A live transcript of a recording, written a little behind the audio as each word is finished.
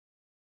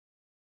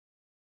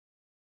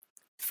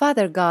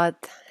Father God,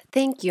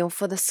 thank you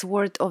for the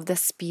sword of the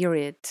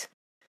Spirit,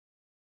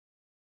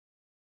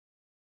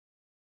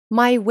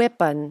 my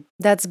weapon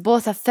that's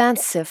both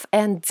offensive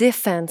and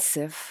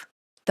defensive,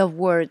 the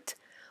Word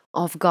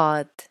of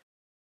God.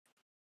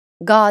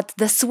 God,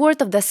 the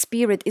sword of the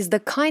Spirit is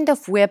the kind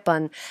of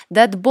weapon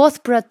that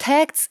both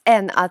protects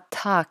and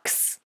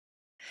attacks.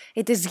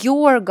 It is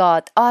your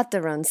God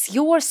utterance,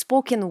 your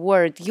spoken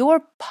word, your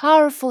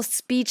powerful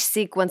speech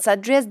sequence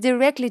addressed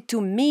directly to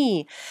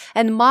me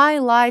and my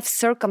life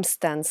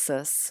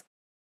circumstances.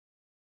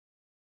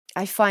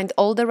 I find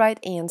all the right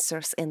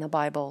answers in the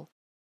Bible.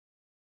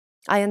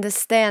 I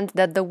understand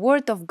that the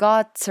Word of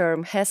God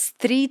term has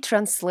three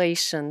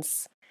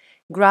translations: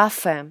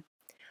 graphe,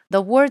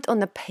 the word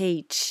on a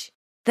page,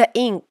 the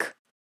ink,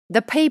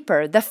 the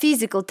paper, the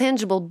physical,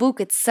 tangible book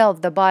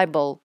itself, the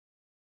Bible,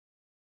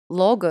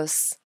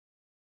 logos,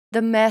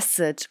 the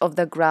message of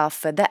the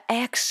graphe, the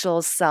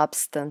actual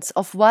substance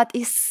of what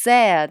is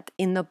said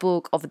in the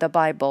book of the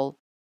Bible,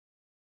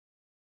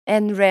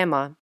 and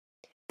rhema,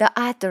 the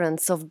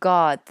utterance of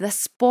God, the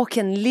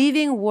spoken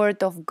living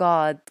word of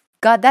God.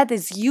 God, that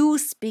is you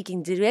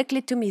speaking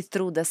directly to me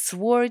through the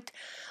sword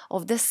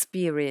of the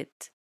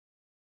Spirit.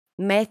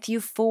 Matthew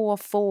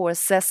 4:4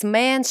 says,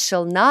 "Man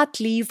shall not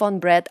live on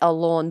bread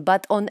alone,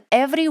 but on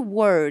every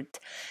word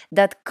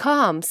that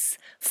comes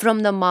from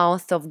the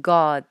mouth of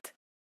God."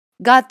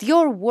 God,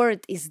 your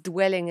word is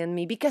dwelling in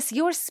me because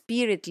your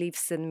Spirit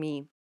lives in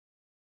me.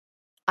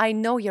 I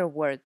know your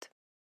word.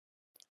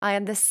 I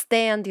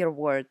understand your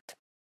word.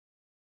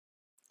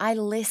 I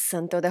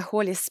listen to the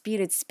Holy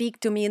Spirit speak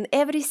to me in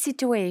every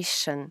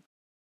situation.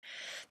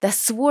 The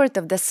sword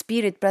of the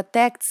Spirit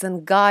protects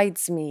and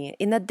guides me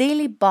in a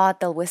daily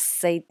battle with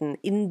Satan.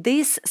 In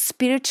this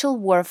spiritual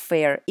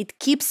warfare, it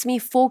keeps me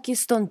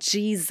focused on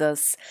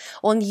Jesus,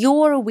 on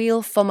your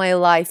will for my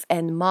life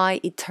and my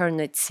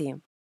eternity.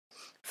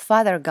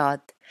 Father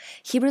God,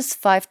 Hebrews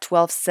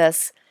 5:12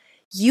 says,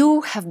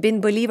 "You have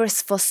been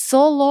believers for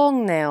so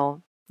long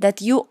now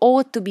that you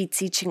ought to be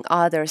teaching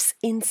others.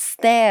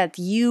 Instead,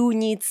 you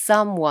need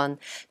someone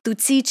to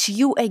teach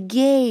you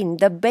again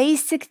the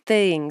basic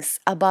things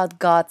about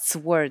God's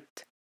Word."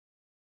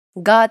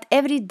 God,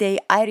 every day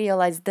I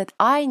realize that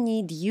I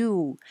need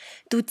you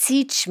to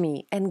teach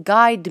me and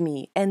guide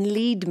me and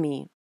lead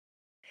me.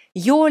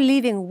 Your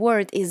living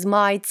Word is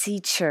my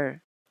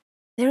teacher.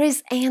 There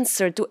is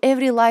answer to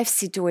every life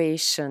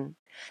situation.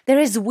 There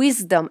is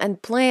wisdom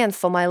and plan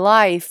for my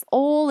life,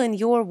 all in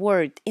your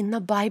word, in the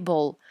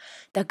Bible,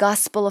 the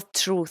gospel of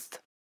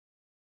truth.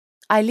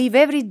 I live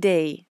every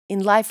day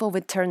in life of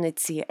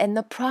eternity and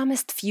the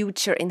promised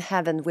future in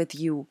heaven with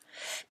you.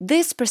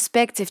 This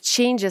perspective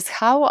changes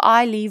how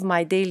I live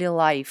my daily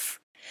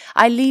life.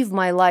 I live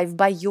my life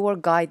by your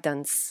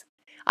guidance.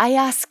 I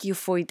ask you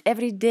for it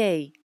every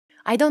day.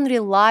 I don't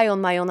rely on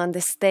my own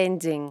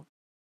understanding.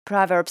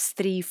 Proverbs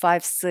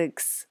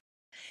 3:5-6.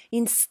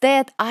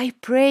 Instead, I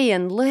pray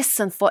and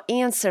listen for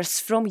answers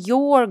from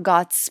your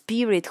God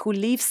Spirit who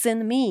lives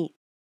in me.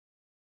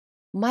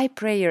 My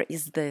prayer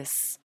is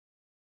this: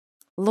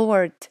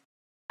 Lord,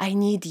 I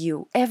need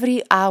you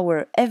every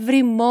hour,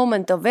 every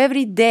moment of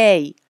every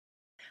day.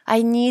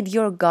 I need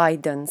your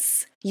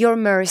guidance, your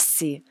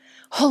mercy.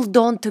 Hold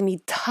on to me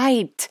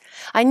tight.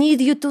 I need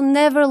you to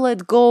never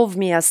let go of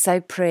me as I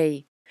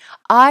pray.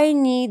 I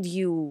need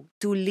you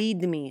to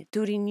lead me,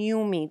 to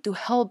renew me, to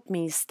help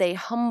me stay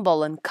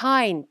humble and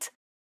kind.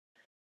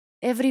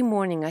 Every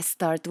morning I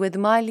start with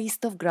my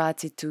list of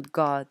gratitude,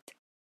 God.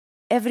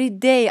 Every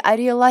day I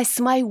realize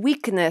my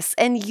weakness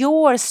and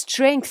your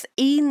strength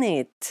in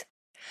it.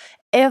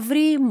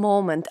 Every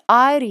moment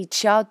I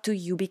reach out to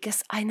you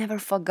because I never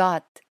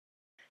forgot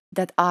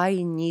that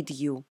I need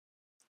you.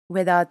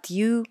 Without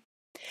you,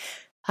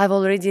 I've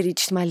already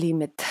reached my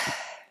limit.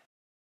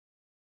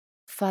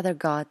 Father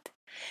God,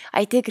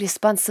 I take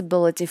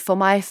responsibility for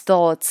my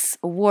thoughts,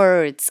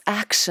 words,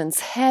 actions,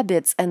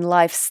 habits, and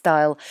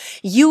lifestyle.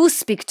 You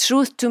speak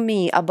truth to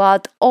me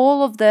about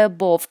all of the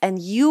above, and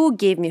you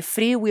gave me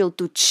free will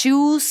to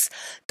choose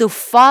to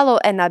follow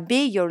and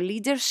obey your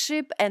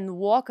leadership and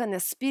walk in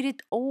the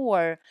Spirit,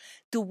 or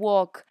to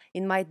walk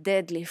in my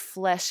deadly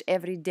flesh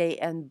every day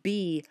and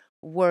be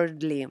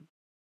worldly.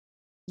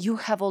 You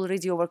have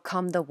already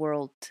overcome the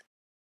world.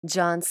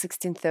 John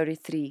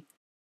 16:33.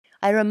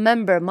 I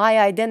remember my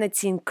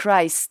identity in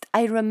Christ.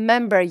 I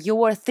remember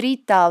your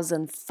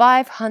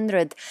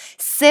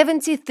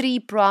 3,573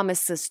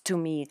 promises to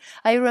me.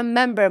 I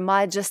remember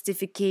my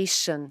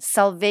justification,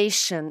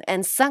 salvation,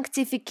 and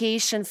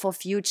sanctification for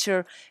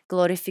future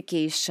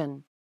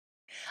glorification.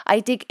 I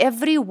take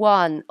every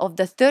one of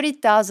the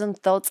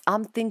 30,000 thoughts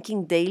I'm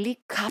thinking daily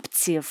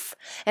captive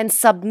and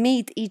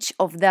submit each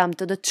of them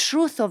to the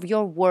truth of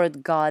your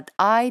word, God.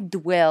 I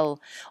dwell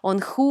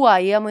on who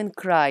I am in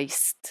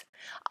Christ.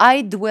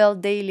 I dwell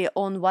daily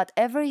on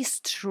whatever is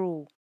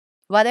true,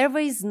 whatever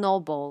is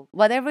noble,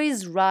 whatever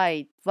is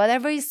right,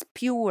 whatever is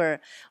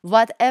pure,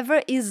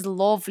 whatever is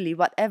lovely,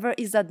 whatever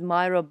is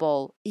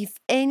admirable.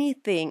 If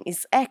anything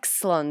is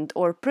excellent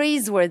or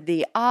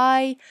praiseworthy,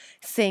 I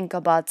think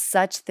about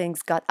such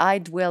things, God. I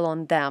dwell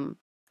on them.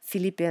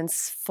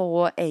 Philippians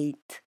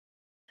 4:8.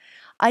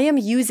 I am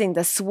using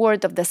the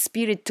sword of the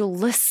Spirit to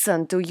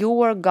listen to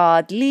your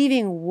God,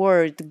 living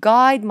word,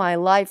 guide my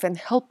life and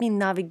help me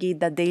navigate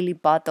the daily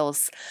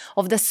battles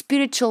of the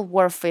spiritual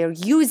warfare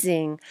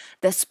using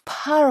this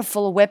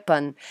powerful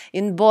weapon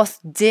in both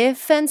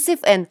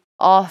defensive and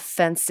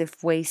offensive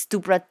ways to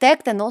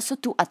protect and also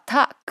to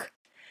attack.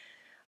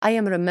 I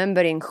am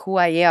remembering who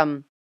I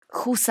am,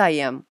 whose I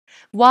am,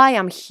 why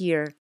I'm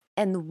here,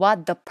 and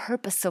what the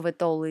purpose of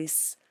it all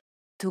is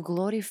to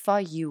glorify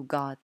you,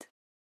 God.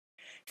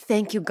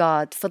 Thank you,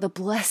 God, for the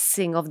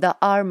blessing of the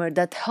armor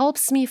that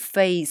helps me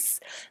face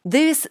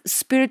this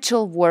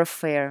spiritual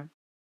warfare,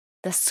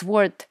 the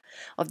sword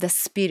of the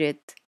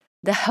Spirit,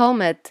 the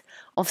helmet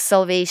of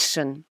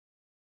salvation,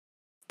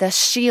 the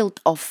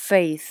shield of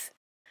faith,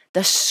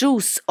 the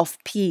shoes of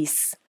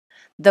peace,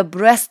 the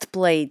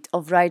breastplate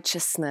of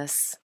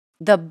righteousness,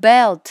 the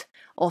belt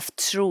of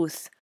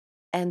truth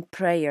and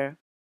prayer.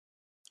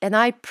 And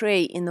I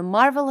pray in the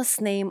marvelous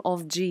name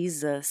of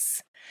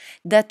Jesus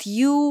that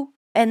you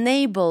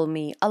enable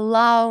me,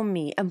 allow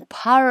me,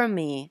 empower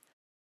me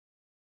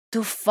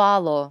to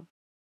follow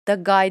the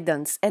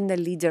guidance and the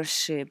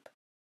leadership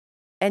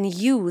and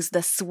use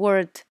the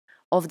sword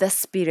of the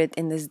Spirit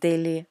in this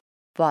daily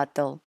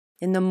battle.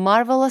 In the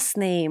marvelous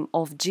name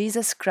of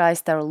Jesus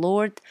Christ, our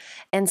Lord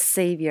and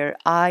Savior,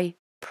 I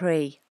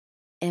pray.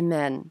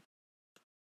 Amen.